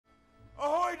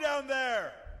down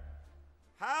there!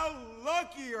 How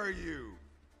lucky are you?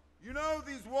 You know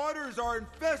these waters are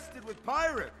infested with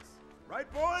pirates,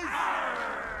 right, boys?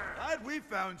 Glad we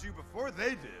found you before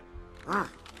they did.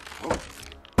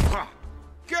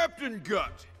 Captain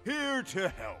Gutt, here to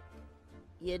help.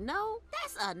 You know,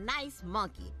 that's a nice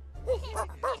monkey.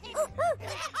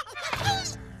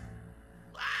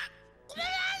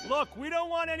 Look, we don't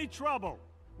want any trouble.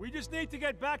 We just need to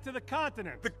get back to the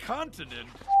continent. The continent?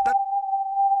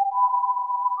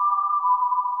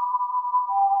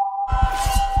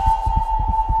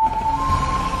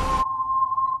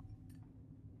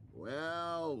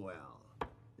 Well, well.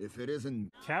 If it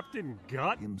isn't Captain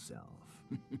Gutt? himself.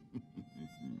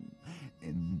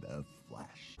 In the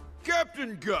flesh.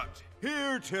 Captain Gutt,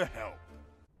 here to help.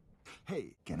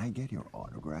 Hey, can I get your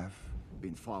autograph?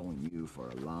 Been following you for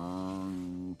a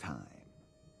long time.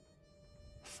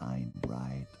 Sign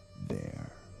right there.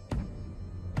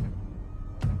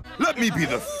 Let me be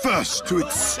the first to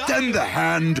extend the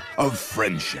hand of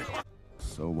friendship.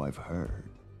 So I've heard.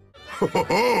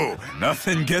 Ho,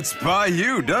 nothing gets by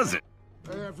you, does it?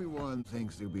 Everyone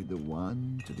thinks they'll be the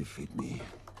one to defeat me.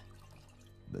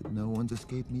 But no one's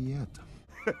escaped me yet.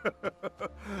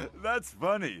 That's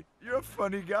funny. You're a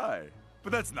funny guy.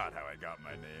 But that's not how I got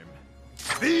my name.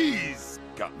 These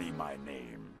got me my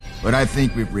name. But I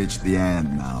think we've reached the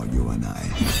end now, you and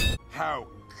I. How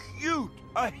cute!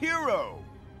 A hero!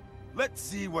 Let's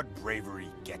see what bravery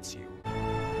gets you.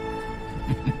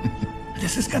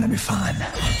 This is gonna be fun.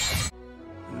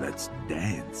 Let's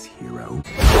dance, hero.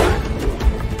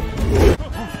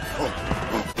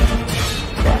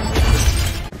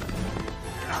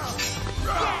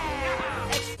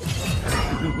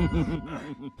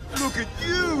 Look at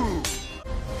you!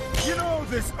 You know,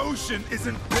 this ocean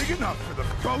isn't big enough for the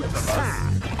both of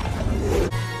us.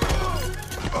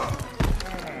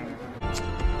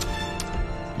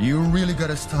 You really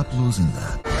gotta stop losing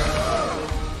that.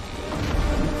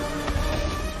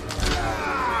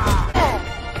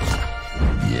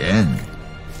 Bien.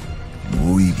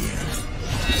 Muy bien.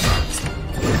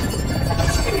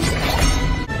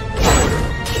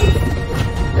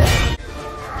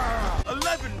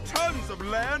 11 tons of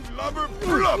landlubber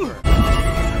blubber!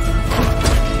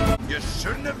 You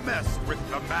shouldn't have messed with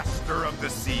the master of the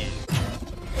sea.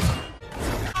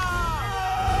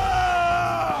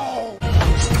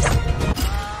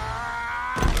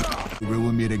 We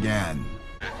will meet again.